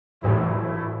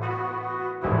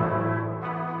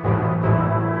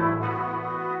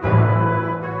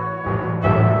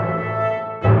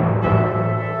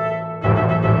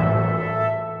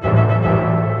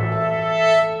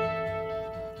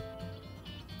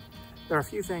there are a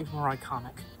few things more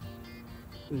iconic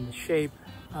in the shape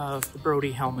of the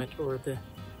Brody helmet or the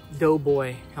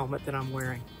Doughboy helmet that I'm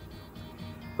wearing.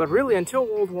 But really, until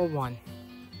World War I,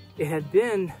 it had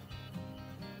been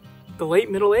the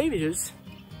late Middle Ages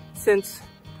since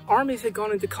armies had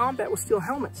gone into combat with steel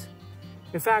helmets.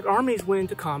 In fact, armies went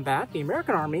into combat, the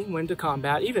American Army went into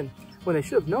combat, even when they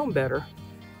should have known better,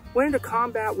 went into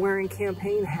combat wearing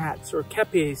campaign hats or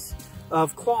kepis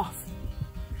of cloth.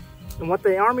 And what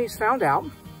the armies found out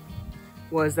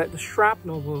was that the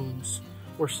shrapnel wounds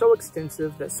were so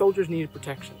extensive that soldiers needed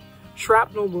protection.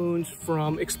 Shrapnel wounds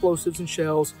from explosives and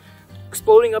shells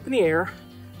exploding up in the air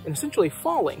and essentially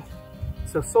falling.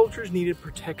 So soldiers needed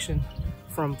protection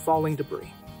from falling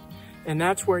debris. And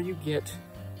that's where you get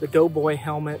the Doughboy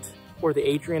helmet or the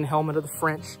Adrian helmet of the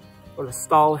French or the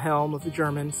Stahl helm of the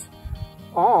Germans,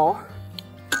 all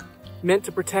meant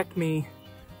to protect me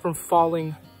from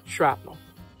falling shrapnel.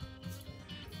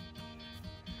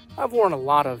 I've worn a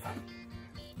lot of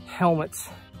helmets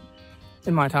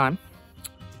in my time.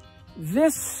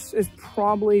 This is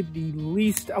probably the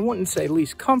least, I wouldn't say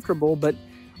least comfortable, but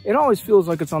it always feels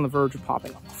like it's on the verge of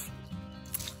popping off.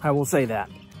 I will say that.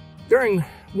 During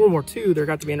World War II, there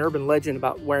got to be an urban legend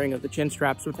about wearing of the chin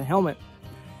straps with the helmet.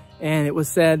 And it was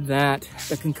said that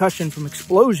the concussion from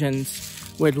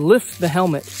explosions would lift the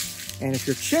helmet. And if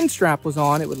your chin strap was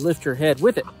on, it would lift your head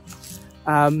with it.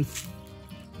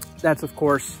 That's, of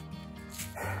course,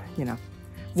 you know,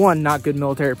 one, not good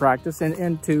military practice,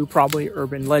 and two, probably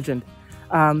urban legend.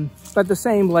 But the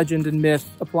same legend and myth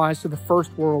applies to the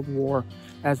First World War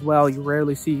as well. You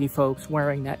rarely see folks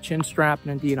wearing that chin strap,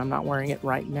 and indeed, I'm not wearing it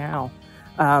right now.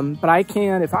 But I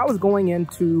can, if I was going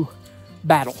into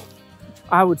battle,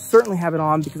 I would certainly have it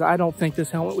on because I don't think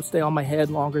this helmet would stay on my head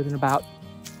longer than about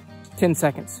 10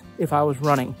 seconds if I was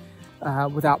running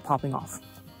without popping off.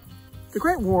 The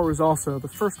Great War was also the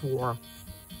first war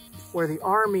where the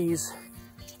armies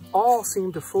all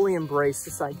seemed to fully embrace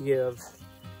this idea of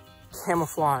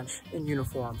camouflage in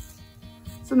uniform.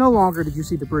 So no longer did you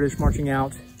see the British marching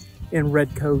out in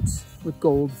red coats with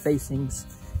gold facings.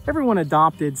 Everyone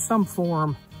adopted some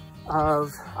form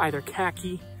of either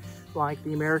khaki, like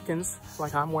the Americans,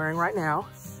 like I'm wearing right now,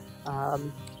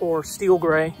 or steel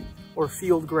gray or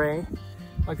field gray,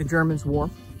 like the Germans wore.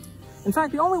 In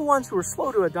fact, the only ones who were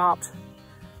slow to adopt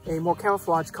a more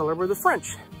camouflage color were the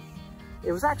French.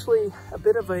 It was actually a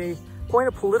bit of a point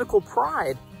of political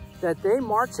pride that they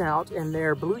march out in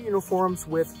their blue uniforms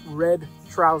with red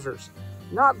trousers.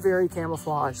 Not very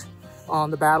camouflage on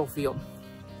the battlefield.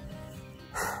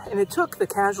 And it took the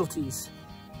casualties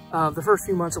of the first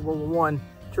few months of World War I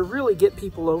to really get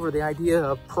people over the idea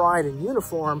of pride in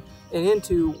uniform and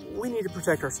into, we need to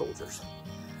protect our soldiers.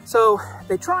 So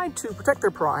they tried to protect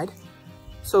their pride,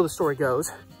 so the story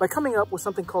goes, by coming up with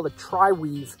something called a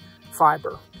tri-weave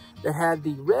fiber that had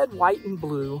the red, white, and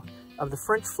blue of the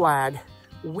French flag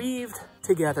weaved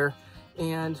together,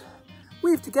 and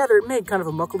weaved together, it made kind of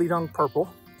a muckly-dung purple,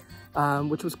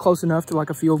 which was close enough to like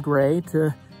a field gray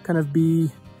to kind of be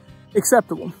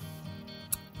acceptable.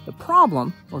 The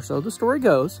problem, or so the story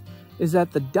goes, is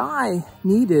that the dye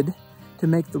needed to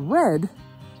make the red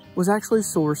was actually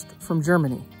sourced from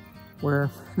Germany,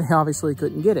 where they obviously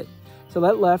couldn't get it. So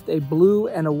that left a blue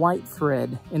and a white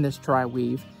thread in this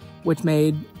tri-weave, which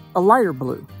made a lighter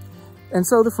blue. And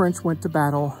so the French went to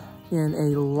battle in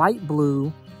a light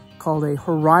blue called a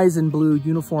horizon blue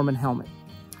uniform and helmet.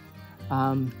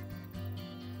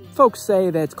 Folks say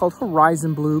that it's called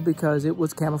horizon blue because it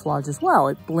was camouflage as well.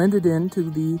 It blended into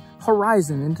the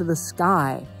horizon, into the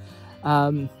sky.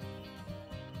 I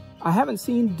haven't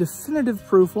seen definitive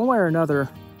proof one way or another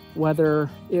whether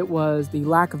it was the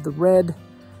lack of the red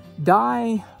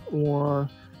dye or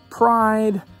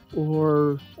pride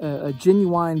or a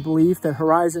genuine belief that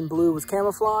horizon blue was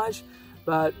camouflage,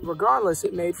 but regardless,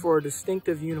 it made for a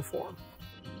distinctive uniform.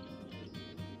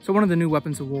 So one of the new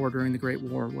weapons of war during the Great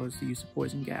War was the use of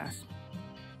poison gas.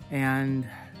 And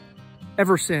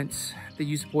ever since, the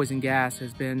use of poison gas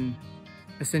has been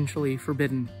essentially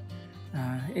forbidden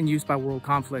in use by world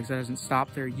conflicts. That hasn't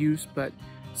stopped their use, but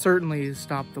certainly has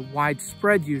stopped the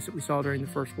widespread use that we saw during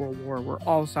the First World War, where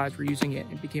all sides were using it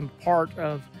and became part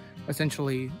of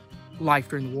essentially life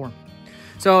during the war.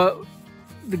 So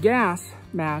the gas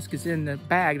mask is in the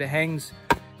bag that hangs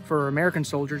for American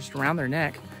soldiers just around their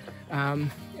neck.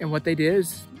 And what they did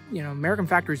is, you know, American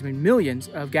factories made millions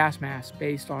of gas masks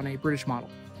based on a British model.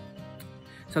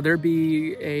 So there'd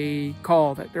be a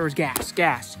call that there was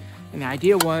gas. And the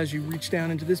idea was you reach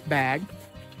down into this bag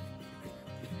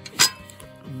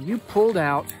and you pulled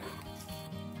out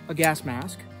a gas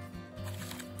mask,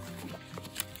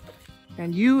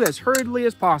 and you, as hurriedly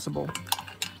as possible,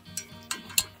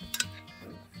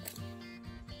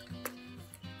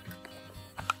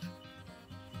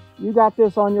 You got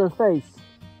this on your face.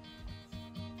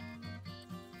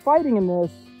 Fighting in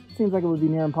this seems like it would be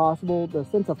near impossible. The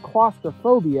sense of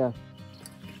claustrophobia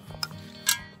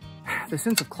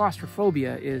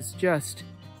is just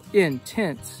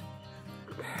intense.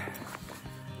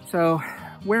 So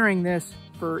wearing this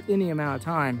for any amount of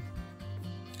time,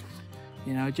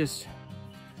 you know, it just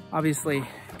obviously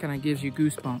kind of gives you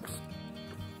goosebumps.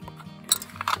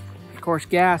 Of course,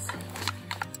 gas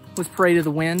was prey to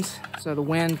the winds, so the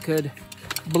wind could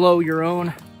blow your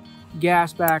own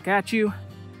gas back at you.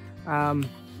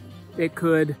 It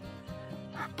could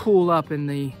pool up in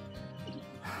the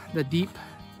deep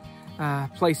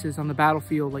places on the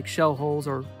battlefield, like shell holes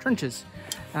or trenches.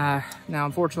 Now,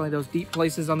 unfortunately, those deep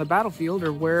places on the battlefield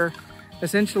are where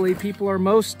essentially people are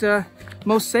most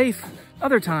safe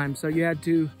other times. So you had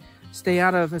to stay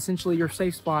out of essentially your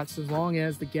safe spots as long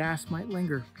as the gas might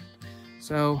linger.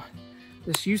 So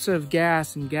this use of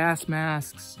gas and gas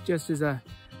masks just is a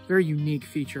very unique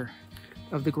feature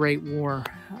of the Great War.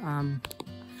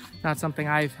 Not something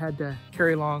I've had to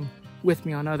carry along with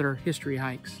me on other history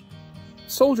hikes.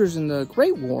 Soldiers in the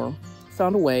Great War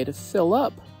found a way to fill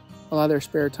up a lot of their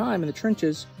spare time in the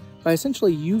trenches by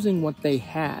essentially using what they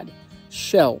had.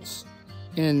 Shells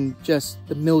in just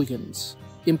the millions,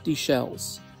 empty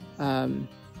shells, and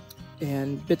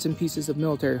bits and pieces of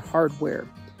military hardware.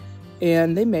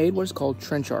 And they made what is called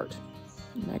trench art.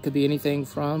 And that could be anything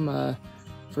from,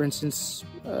 for instance,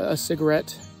 a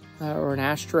cigarette or an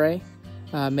ashtray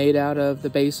made out of the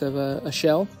base of a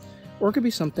shell, or it could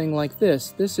be something like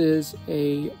this. This is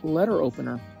a letter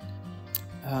opener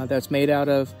that's made out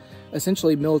of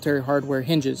essentially military hardware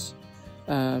hinges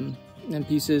and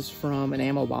pieces from an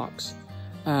ammo box.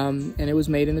 And it was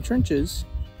made in the trenches,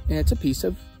 and it's a piece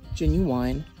of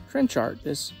genuine trench art,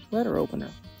 this letter opener.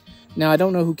 Now, I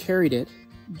don't know who carried it,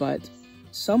 but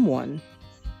someone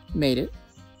made it.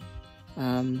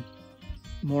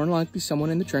 More than likely someone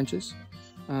in the trenches.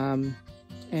 And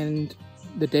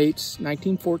the dates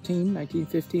 1914,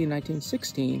 1915, and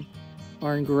 1916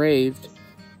 are engraved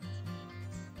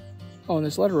on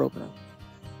this letter opener.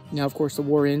 Now, of course, the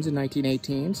war ends in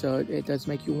 1918, so it does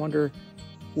make you wonder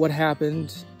what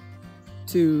happened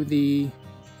to the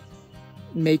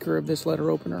maker of this letter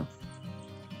opener.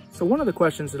 So one of the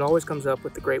questions that always comes up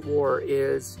with the Great War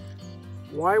is,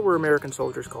 why were American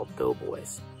soldiers called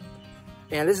doughboys?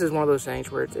 And this is one of those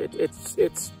things where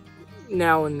it's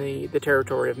now in the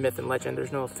territory of myth and legend.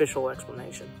 There's no official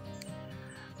explanation.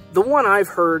 The one I've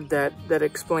heard that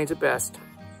explains it best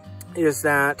is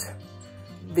that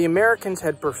the Americans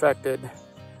had perfected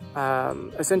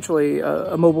essentially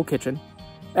a mobile kitchen,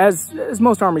 as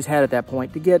most armies had at that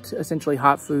point, to get essentially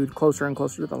hot food closer and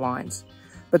closer to the lines.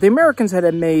 But the Americans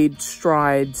had made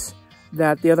strides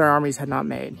that the other armies had not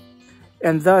made.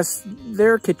 And thus,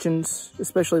 their kitchens,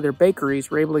 especially their bakeries,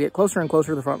 were able to get closer and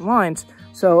closer to the front lines.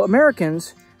 So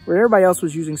Americans, where everybody else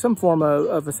was using some form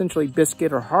of essentially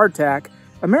biscuit or hardtack,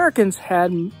 Americans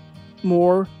had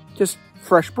more just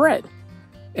fresh bread.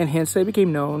 And hence they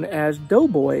became known as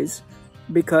doughboys,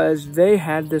 because they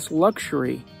had this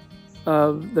luxury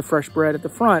of the fresh bread at the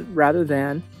front rather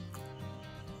than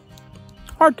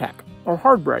hardtack or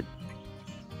hard bread.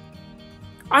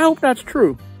 I hope that's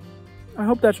true. I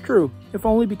hope that's true, if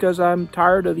only because I'm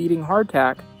tired of eating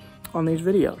hardtack on these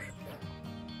videos.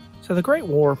 So the Great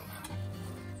War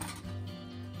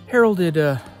heralded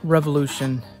a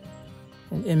revolution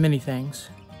in many things,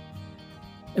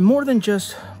 and more than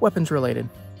just weapons related.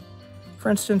 For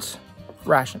instance,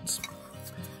 rations.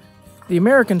 The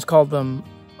Americans called them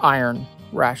iron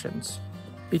rations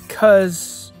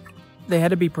because they had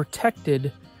to be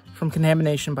protected from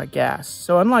contamination by gas.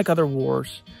 So unlike other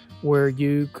wars where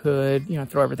you could,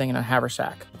 throw everything in a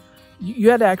haversack, you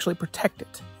had to actually protect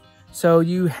it. So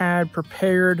you had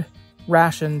prepared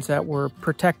rations that were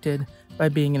protected by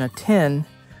being in a tin,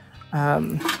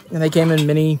 and they came in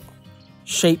many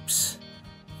shapes,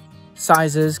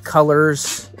 sizes,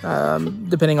 colors,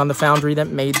 depending on the foundry that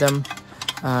made them.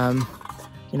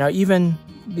 Even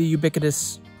the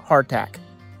ubiquitous hardtack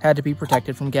had to be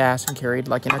protected from gas and carried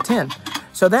like in a tin.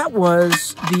 So that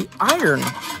was the iron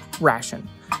ration,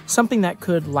 something that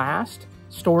could last,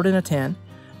 stored in a tin,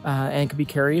 and could be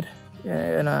carried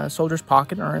in a soldier's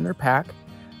pocket or in their pack.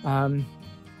 In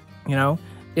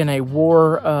a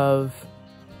war of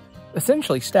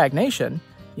essentially stagnation,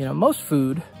 most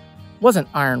food wasn't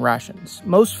iron rations.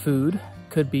 Most food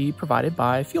could be provided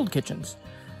by field kitchens.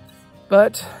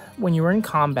 But when you were in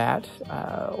combat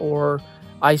or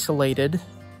isolated,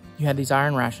 you had these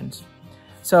iron rations.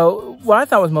 So what I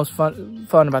thought was most fun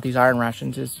about these iron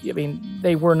rations is,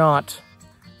 they were not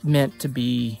meant to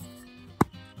be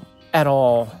at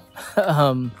all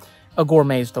a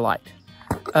gourmet's delight.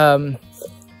 The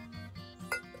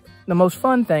most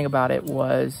fun thing about it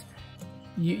was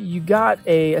you got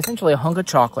essentially a hunk of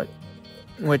chocolate,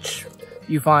 which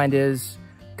you find is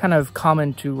kind of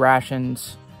common to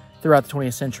rations throughout the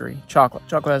 20th century. Chocolate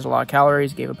has a lot of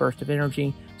calories, gave a burst of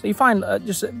energy. So you find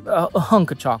just a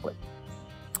hunk of chocolate.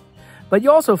 But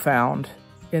you also found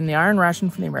in the iron ration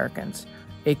for the Americans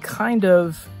a kind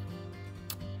of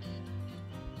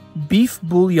beef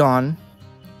bouillon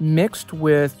mixed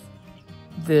with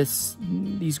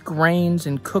these grains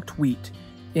and cooked wheat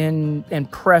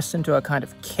and pressed into a kind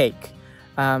of cake.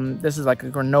 This is like a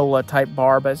granola type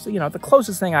bar, but it's, the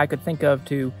closest thing I could think of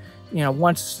to,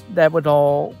 once that would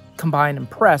all combine and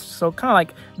press. So kind of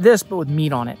like this, but with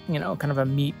meat on it, kind of a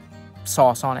meat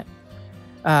sauce on it.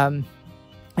 And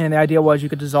the idea was you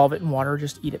could dissolve it in water, or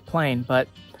just eat it plain, but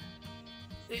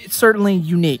it's certainly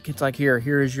unique. It's like,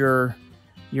 here's your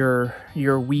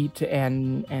wheat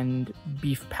and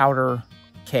beef powder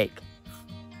cake.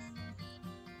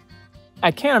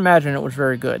 I can't imagine it was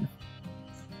very good.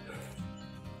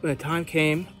 When the time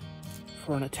came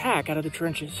for an attack out of the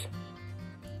trenches,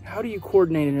 how do you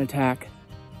coordinate an attack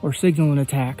or signal an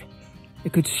attack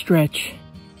that could stretch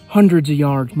hundreds of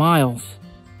yards, miles?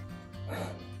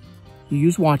 You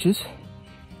use watches.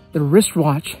 The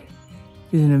wristwatch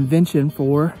is an invention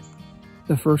for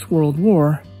the First World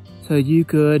War, so you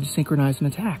could synchronize an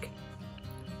attack.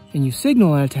 And you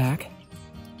signal an attack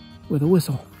with a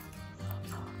whistle.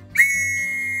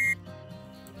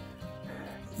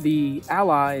 The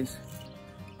Allies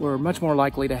were much more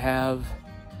likely to have,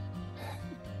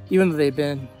 even though they'd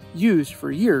been used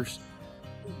for years,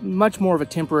 much more of a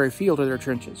temporary feel to their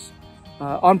trenches.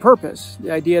 On purpose,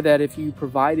 the idea that if you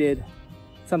provided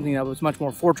something that was much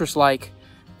more fortress-like,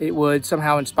 it would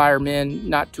somehow inspire men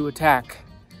not to attack.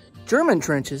 German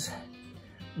trenches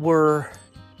were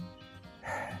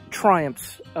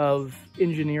triumphs of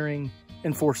engineering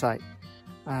and foresight.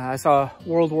 I saw a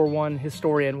World War I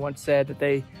historian once said that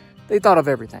they thought of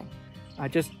everything.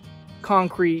 Just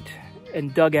concrete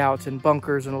and dugouts and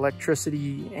bunkers and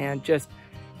electricity and just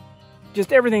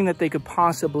everything that they could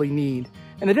possibly need.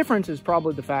 And the difference is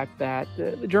probably the fact that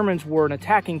the Germans were an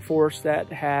attacking force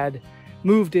that had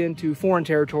moved into foreign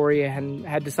territory and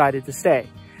had decided to stay.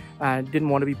 Didn't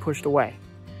want to be pushed away.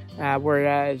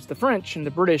 Whereas the French and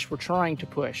the British were trying to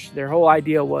push. Their whole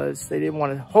idea was they didn't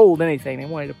want to hold anything. They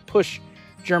wanted to push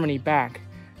Germany back.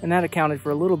 And that accounted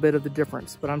for a little bit of the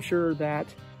difference. But I'm sure that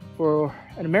for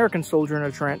an American soldier in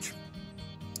a trench,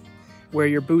 where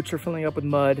your boots are filling up with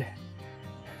mud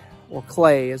or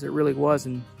clay, as it really was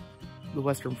in the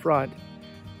Western Front,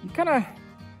 you kind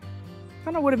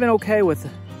of would have been okay with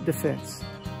defense.